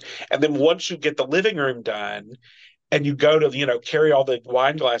long. And then once you get the living room done and you go to, carry all the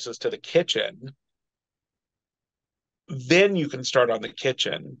wine glasses to the kitchen, then you can start on the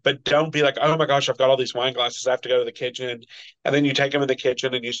kitchen. But don't be like, oh my gosh, I've got all these wine glasses, I have to go to the kitchen. And then you take them in the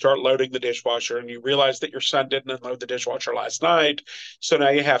kitchen and you start loading the dishwasher, and you realize that your son didn't unload the dishwasher last night. So now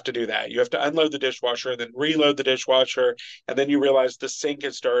you have to do that. You have to unload the dishwasher and then reload the dishwasher. And then you realize the sink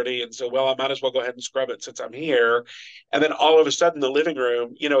is dirty. And so, well, I might as well go ahead and scrub it since I'm here. And then all of a sudden the living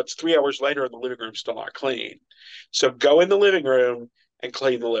room, it's 3 hours later and the living room's still not clean. So go in the living room and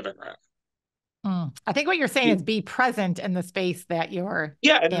clean the living room. I think what you're saying is be present in the space that you're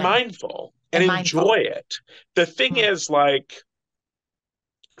and in. mindful and mindful. enjoy it. The thing is, like,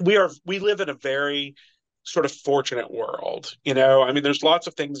 we live in a very sort of fortunate world. I mean, there's lots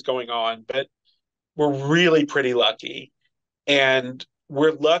of things going on, but we're really pretty lucky. And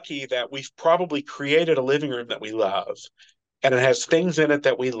we're lucky that we've probably created a living room that we love, and it has things in it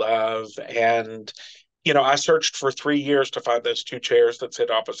that we love. And I searched for 3 years to find those two chairs that sit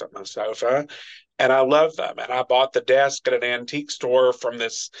opposite my sofa, and I love them. And I bought the desk at an antique store from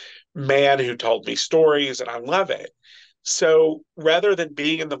this man who told me stories, and I love it. So rather than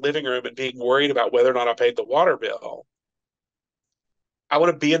being in the living room and being worried about whether or not I paid the water bill, I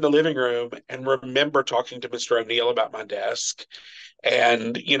want to be in the living room and remember talking to Mr. O'Neill about my desk,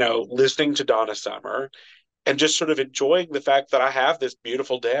 and, listening to Donna Summer, and just sort of enjoying the fact that I have this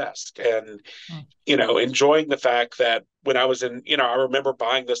beautiful desk, and, enjoying the fact that when I was in, I remember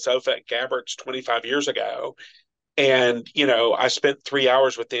buying the sofa at Gabbard's 25 years ago. And, I spent 3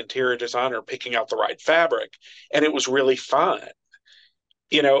 hours with the interior designer picking out the right fabric, and it was really fun.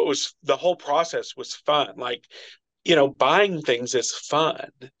 The whole process was fun. Like, buying things is fun.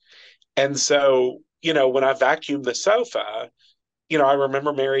 And so, when I vacuumed the sofa, I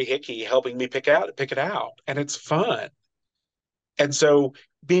remember Mary Hickey helping me pick it out, and it's fun. And so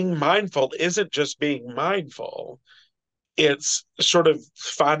being mindful isn't just being mindful. It's sort of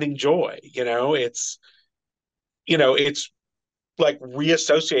finding joy. It's like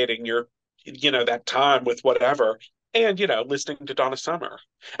reassociating that time with whatever, and, listening to Donna Summer.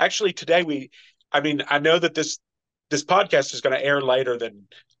 Actually, today I mean, I know that this podcast is going to air later than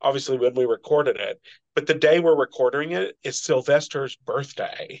obviously when we recorded it, but the day we're recording it is Sylvester's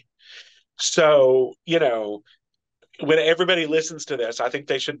birthday. So, when everybody listens to this, I think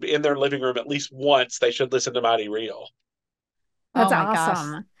they should be in their living room at least once. They should listen to Mighty Real. That's Oh my gosh.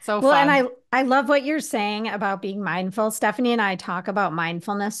 awesome. So Well, fun. and I love what you're saying about being mindful. Stephanie and I talk about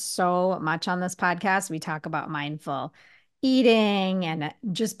mindfulness so much on this podcast. We talk about mindful eating and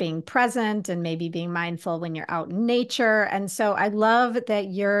just being present, and maybe being mindful when you're out in nature. And so I love that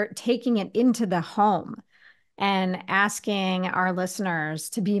you're taking it into the home and asking our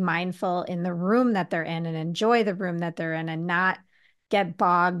listeners to be mindful in the room that they're in and enjoy the room that they're in and not get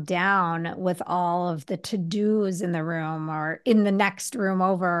bogged down with all of the to-dos in the room or in the next room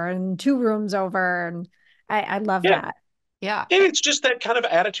over and two rooms over. And I love Yeah. that. Yeah. And it's just that kind of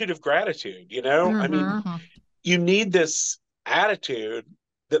attitude of gratitude, you know? I mean, Mhm. Mhm. you need this attitude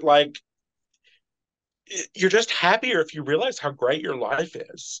that, like, you're just happier if you realize how great your life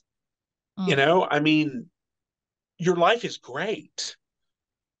is. You Mm. know, I mean, your life is great.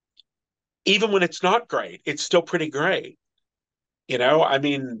 Even when it's not great, it's still pretty great. You know, I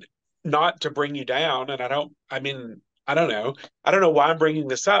mean, not to bring you down, and I mean, I don't know. I don't know why I'm bringing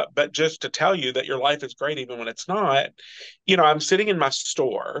this up, but just to tell you that your life is great even when it's not. You know, I'm sitting in my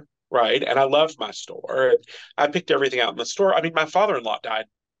store, right? And I love my store. And I picked everything out in the store. I mean, my father-in-law died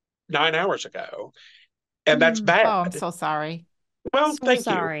 9 hours ago, and that's Mm. Oh, I'm bad. so sorry. Well, So thank you.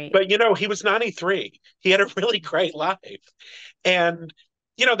 sorry. But, you know, he was 93. He had a really great life. And,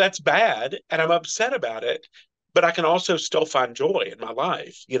 you know, that's bad. And I'm upset about it. But I can also still find joy in my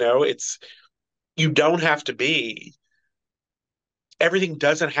life. You know, you don't have to be, everything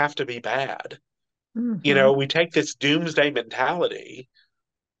doesn't have to be bad. You Mhm. know, we take this doomsday mentality,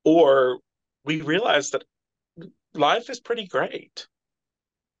 or we realize that life is pretty great,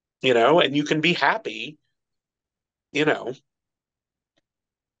 you know, and you can be happy, you know.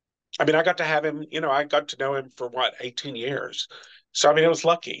 I mean, I got to have him, you know, I got to know him for what, 18 years. So, I mean, I was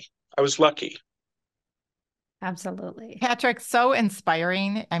lucky. I was lucky. Absolutely. Patrick, so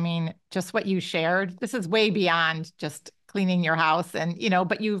inspiring. I mean, just what you shared. This is way beyond just cleaning your house and,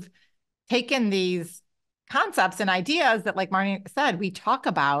 but you've taken these concepts and ideas that, like Marnie said, we talk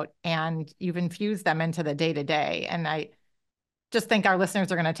about and you've infused them into the day to day. And I just think our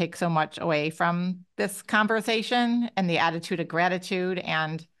listeners are going to take so much away from this conversation and the attitude of gratitude,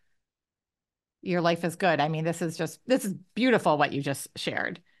 and your life is good. I mean, this is beautiful what you just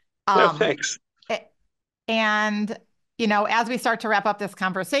shared. No, Um, thanks. and, as we start to wrap up this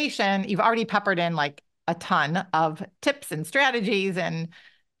conversation, you've already peppered in like a ton of tips and strategies and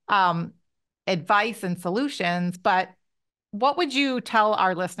um, advice and solutions. But what would you tell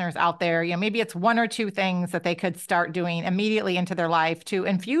our listeners out there? Maybe it's one or two things that they could start doing immediately into their life to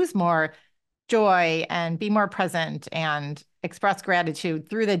infuse more joy and be more present and express gratitude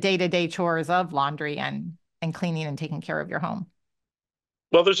through the day-to-day chores of laundry and cleaning and taking care of your home.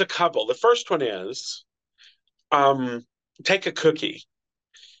 Well, there's a couple. The first one is um, take a cookie.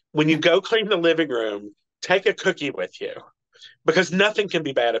 When you go clean the living room, take a cookie with you because nothing can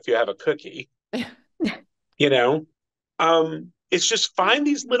be bad if you have a cookie, you know? It's just find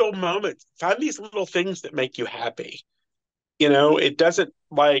these little moments, find these little things that make you happy. You know, it doesn't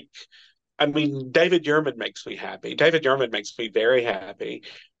like, I mean, David Yurman makes me happy. David Yurman makes me very happy,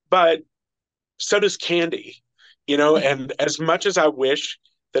 but so does candy, you know? And as much as I wish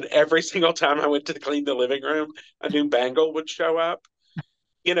that every single time I went to clean the living room, a new bangle would show up,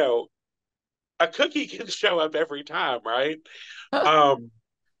 you know, a cookie can show up every time, right? Um,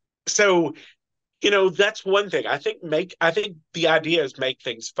 so you know, that's one thing. I think the idea is make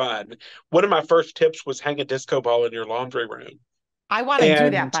things fun. One of my first tips was hang a disco ball in your laundry room. I want to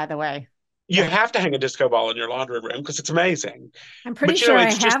do that, And by the way. you have to hang a disco ball in your laundry room because it's amazing. I'm pretty But you know, sure I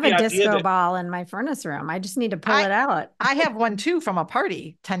it's just have a the idea disco that, ball in my furnace room. I just need to pull I it out. I have one too from a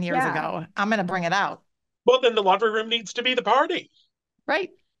party 10 years Yeah. ago. I'm going to bring it out. well, then the laundry room needs to be the party. Right.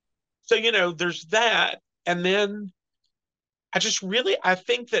 So, you know, there's that. And then I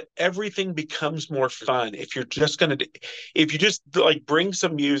think that everything becomes more fun if you're just going to, if you just like bring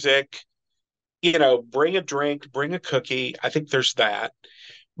some music, you know, bring a drink, bring a cookie. I think there's that.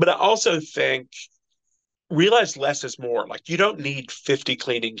 But I also think realize less is more. Like you don't need 50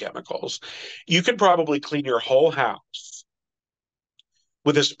 cleaning chemicals. You can probably clean your whole house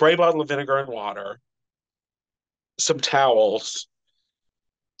with a spray bottle of vinegar and water, some towels,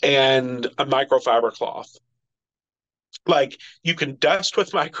 and a microfiber cloth. Like you can dust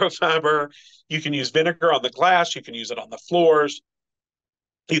with microfiber, you can use vinegar on the glass, you can use it on the floors,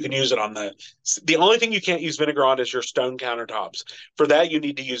 you can use it on the only thing you can't use vinegar on is your stone countertops. For that, you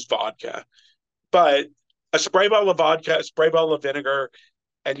need to use vodka. But a spray bottle of vodka, a spray bottle of vinegar,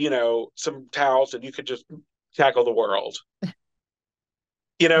 and you know some towels, and you could just tackle the world.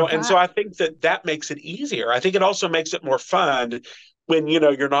 You know, Love and so that. I think that that makes it easier. I think it also makes it more fun when you know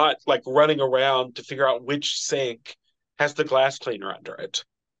you're not like running around to figure out which sink has the glass cleaner under it.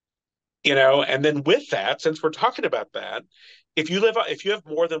 You know, and then with that, since we're talking about that, if you have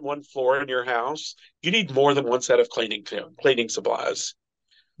more than one floor in your house, you need more than one set of cleaning supplies.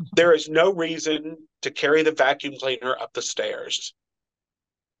 There is no reason to carry the vacuum cleaner up the stairs.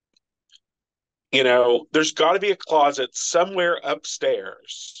 There's got to be a closet somewhere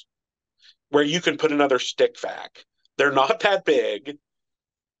upstairs where you can put another stick vac. They're not that big.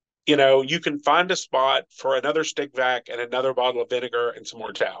 You can find a spot for another stick vac and another bottle of vinegar and some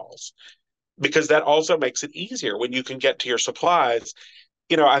more towels, because that also makes it easier when you can get to your supplies.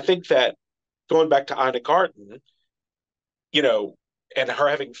 I think that going back to Ina Garten, you know, and her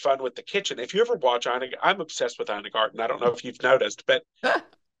having fun with the kitchen. If you ever watch Ina, I'm obsessed with Ina Garten. I don't know if you've noticed, but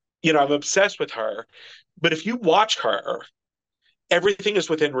I'm obsessed with her. But if you watch her, everything is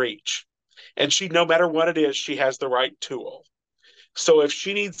within reach. And no matter what it is, she has the right tool. So if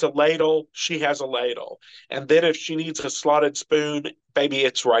she needs a ladle, she has a ladle. And then if she needs a slotted spoon, baby,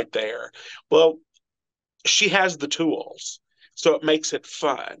 it's right there. Well, she has the tools. So it makes it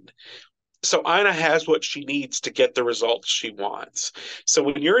fun. So Ina has what she needs to get the results she wants. So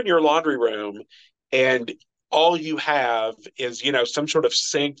when you're in your laundry room and all you have is, some sort of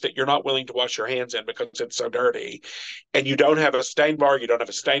sink that you're not willing to wash your hands in because it's so dirty, and you don't have a stain bar, you don't have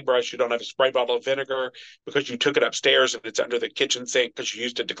a stain brush, you don't have a spray bottle of vinegar because you took it upstairs and it's under the kitchen sink because you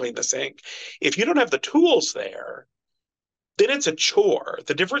used it to clean the sink. If you don't have the tools there, then it's a chore.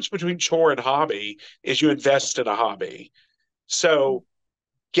 The difference between chore and hobby is you invest in a hobby. So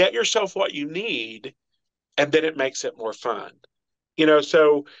get yourself what you need, and then it makes it more fun.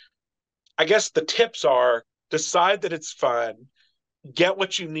 So I guess the tips are: decide that it's fun, get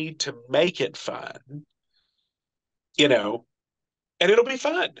what you need to make it fun, and it'll be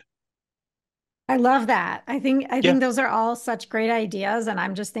fun. I love that. I think Yeah. those are all such great ideas. And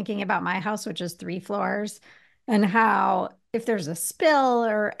I'm just thinking about my house, which is 3 floors, and how if there's a spill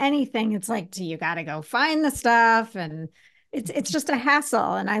or anything, it's like, do you got to go find the stuff? And it's just a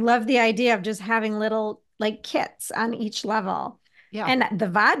hassle. And I love the idea of just having little like kits on each level. Yeah. And the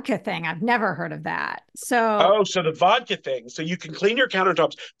vodka thing, I've never heard of that. So the vodka thing. So you can clean your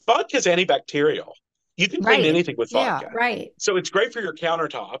countertops. Vodka is antibacterial. You can clean anything with vodka. Yeah, right. So it's great for your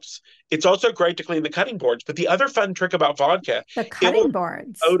countertops. It's also great to clean the cutting boards. But the other fun trick about vodka, the cutting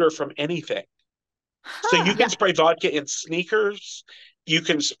boards, odor from anything. So you can spray vodka in sneakers. You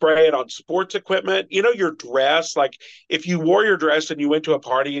can spray it on sports equipment. Your dress, like if you wore your dress and you went to a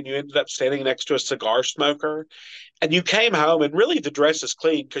party and you ended up standing next to a cigar smoker and you came home and really the dress is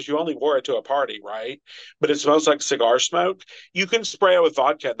clean because you only wore it to a party, right? But it smells like cigar smoke. You can spray it with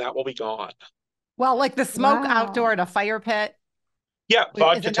vodka and that will be gone. Well, like the smoke outdoor at a fire pit. Yeah,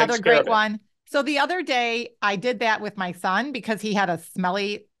 vodka is another takes care great of it. one. So the other day I did that with my son because he had a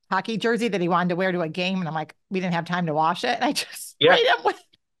smelly hockey jersey that he wanted to wear to a game. And I'm like, we didn't have time to wash it. And I just sprayed him with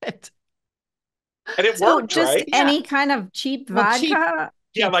it. And it worked, just right? any kind of cheap vodka?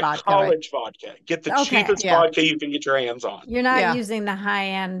 Cheap like vodka, college vodka. Get the cheapest vodka you can get your hands on. You're not using the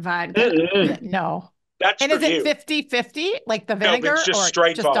high-end vodka. No. That's and for is it 50-50, like the vinegar? No, it's just or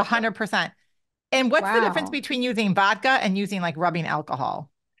straight just vodka. 100%? And what's the difference between using vodka and using like rubbing alcohol?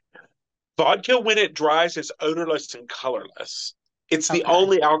 Vodka, when it dries, is odorless and colorless. It's the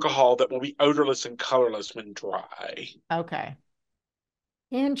only alcohol that will be odorless and colorless when dry. Okay.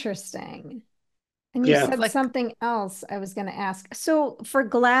 Interesting. And you said something else I was going to ask. So for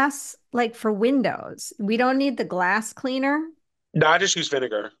glass, like for windows, we don't need the glass cleaner? No, I just use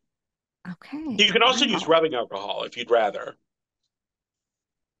vinegar. Okay. You can also use rubbing alcohol if you'd rather.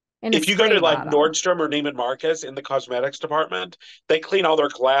 In if you go to like Nordstrom or Neiman Marcus in the cosmetics department, they clean all their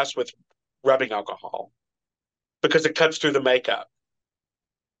glass with rubbing alcohol because it cuts through the makeup.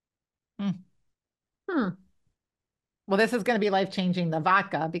 Well, this is going to be life-changing, the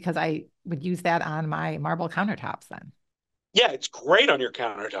vodka, because I would use that on my marble countertops then. Yeah, it's great on your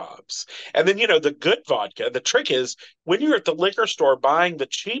countertops. And then, the good vodka, the trick is when you're at the liquor store buying the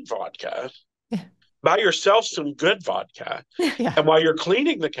cheap vodka, buy yourself some good vodka. And while you're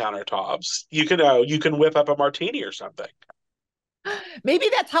cleaning the countertops, you can whip up a martini or something. Maybe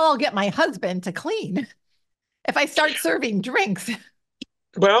that's how I'll get my husband to clean. If I start serving drinks.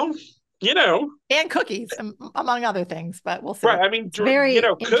 Well, and cookies, among other things, but we'll see. Right. I mean, very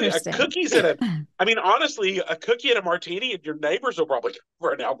interesting. Cookies honestly, a cookie and a martini and your neighbors will probably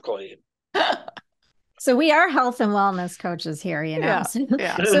run out clean. So we are health and wellness coaches here,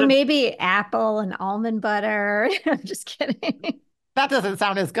 So maybe apple and almond butter. I'm just kidding. That doesn't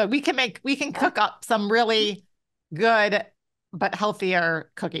sound as good. We can cook up some really good but healthier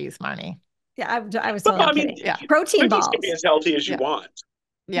cookies, Marnie. Yeah, I was totally kidding. Protein balls can be as healthy as you want.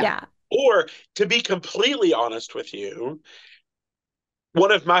 Yeah. Or to be completely honest with you,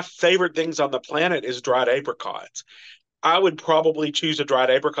 one of my favorite things on the planet is dried apricots. I would probably choose a dried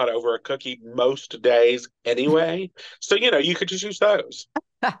apricot over a cookie most days anyway. So, you could just use those.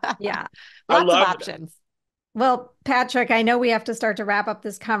 Yeah. Lots of options. Well, Patric, I know we have to start to wrap up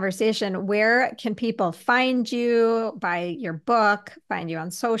this conversation. Where can people find you, buy your book, find you on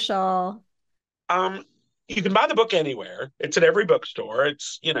social? Um, you can buy the book anywhere. It's at every bookstore.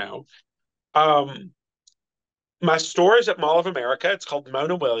 Um, my store is at Mall of America. It's called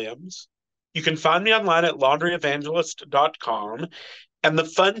Mona Williams. You can find me online at laundryevangelist.com. And the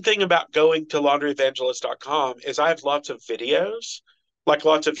fun thing about going to laundryevangelist.com is I have lots of videos, like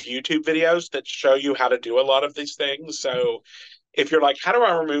lots of YouTube videos that show you how to do a lot of these things. So if you're like, how do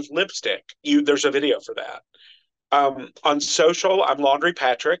I remove lipstick? There's a video for that. On social, I'm Laundry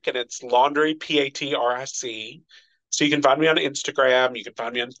Patric, and it's Laundry Patric. So you can find me on Instagram, you can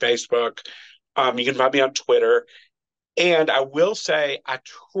find me on Facebook, you can find me on Twitter. And I will say, I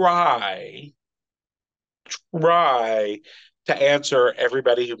try to answer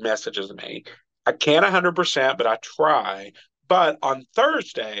everybody who messages me. I can't 100%, but I try. But on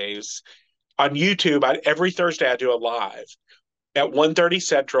Thursdays on YouTube, every Thursday I do a live at 1:30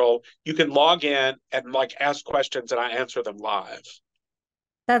 Central. You can log in and like ask questions and I answer them live.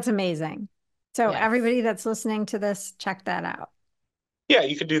 That's amazing. So Yes. everybody that's listening to this, check that out. Yeah,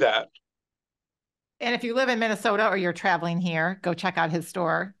 you can do that. And if you live in Minnesota or you're traveling here, go check out his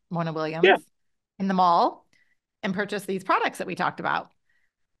store, Mona Williams, Yeah. in the mall and purchase these products that we talked about.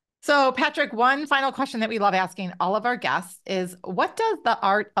 So, Patric, one final question that we love asking all of our guests is, what does the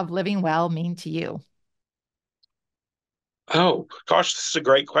art of living well mean to you? Oh, gosh, this is a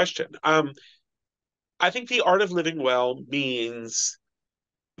great question. I think the art of living well means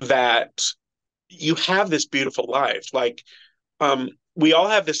that you have this beautiful life. Like, we all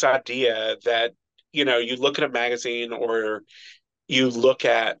have this idea that, you look at a magazine or you look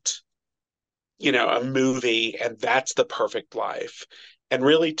at, a movie and that's the perfect life. And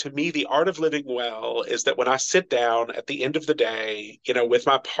really, to me, the art of living well is that when I sit down at the end of the day, with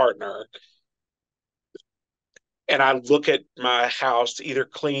my partner, and I look at my house either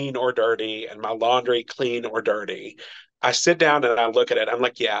clean or dirty and my laundry clean or dirty, I sit down and I look at it. I'm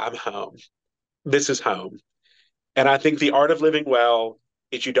like, yeah, I'm home. This is home. And I think the art of living well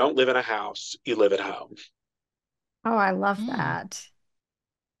is you don't live in a house, you live at home. Oh, I love that.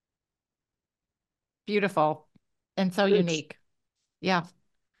 Beautiful and so Thanks. unique. Yeah.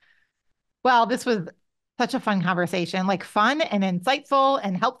 Well, this was such a fun conversation, like fun and insightful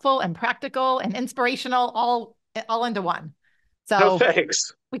and helpful and practical and inspirational, all into one. No, So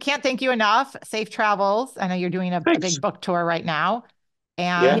thanks. we can't thank you enough. Safe travels. I know you're doing a Thanks. big book tour right now.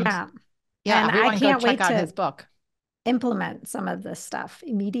 Yeah. And Yeah. yeah, And I everyone go can't check wait out to his book. implement some of this stuff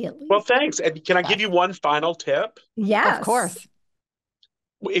immediately. Well, thanks. And can I give Yes. you one final tip? Yes. Of course.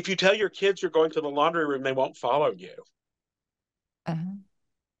 If you tell your kids you're going to the laundry room, they won't follow you.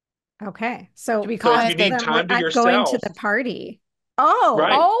 Okay. So Do we call So if it you need them time to we're not going to yourself, the party. Oh.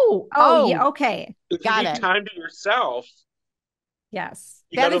 right? Yeah. Okay. If you Got need it. time to yourself, Yes.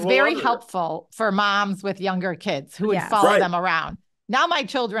 you go That to is the very laundry room. helpful for moms with younger kids who would Yes. follow Right. them around. Now my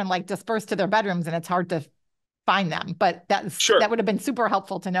children like disperse to their bedrooms and it's hard to find them, but Sure. that would have been super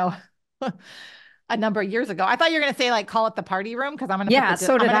helpful to know a number of years ago. I thought you were going to say like call it the party room because I'm going to Yeah,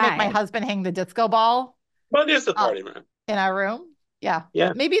 so did make my I. husband hang the disco ball Well, it is the party room. in our room. Yeah.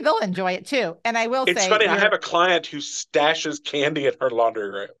 Yeah. Maybe they'll enjoy it too. And I will It's say funny. I have a client who stashes candy in her laundry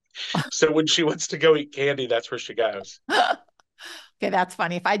room. So when she wants to go eat candy, that's where she goes. okay, that's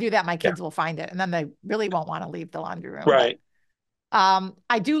funny. If I do that, my Yeah. kids will find it and then they really won't want to leave the laundry room. Right. But,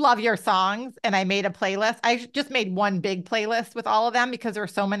 I do love your songs and I made a playlist. I just made one big playlist with all of them because there are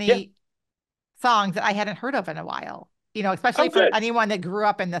so many songs that I hadn't heard of in a while, especially for good. anyone that grew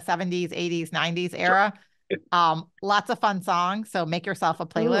up in the 70s, 80s, 90s era. Lots of fun songs. So make yourself a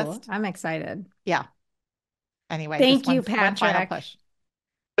playlist. Ooh, I'm excited. Yeah. Anyway, Thank you, one final Patric. push.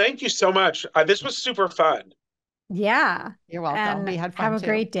 Thank you so much. This was super fun. Yeah. You're welcome. And We had fun have a too.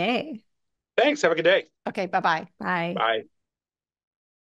 great day. Thanks. Have a good day. Okay. Bye-bye. Bye. Bye.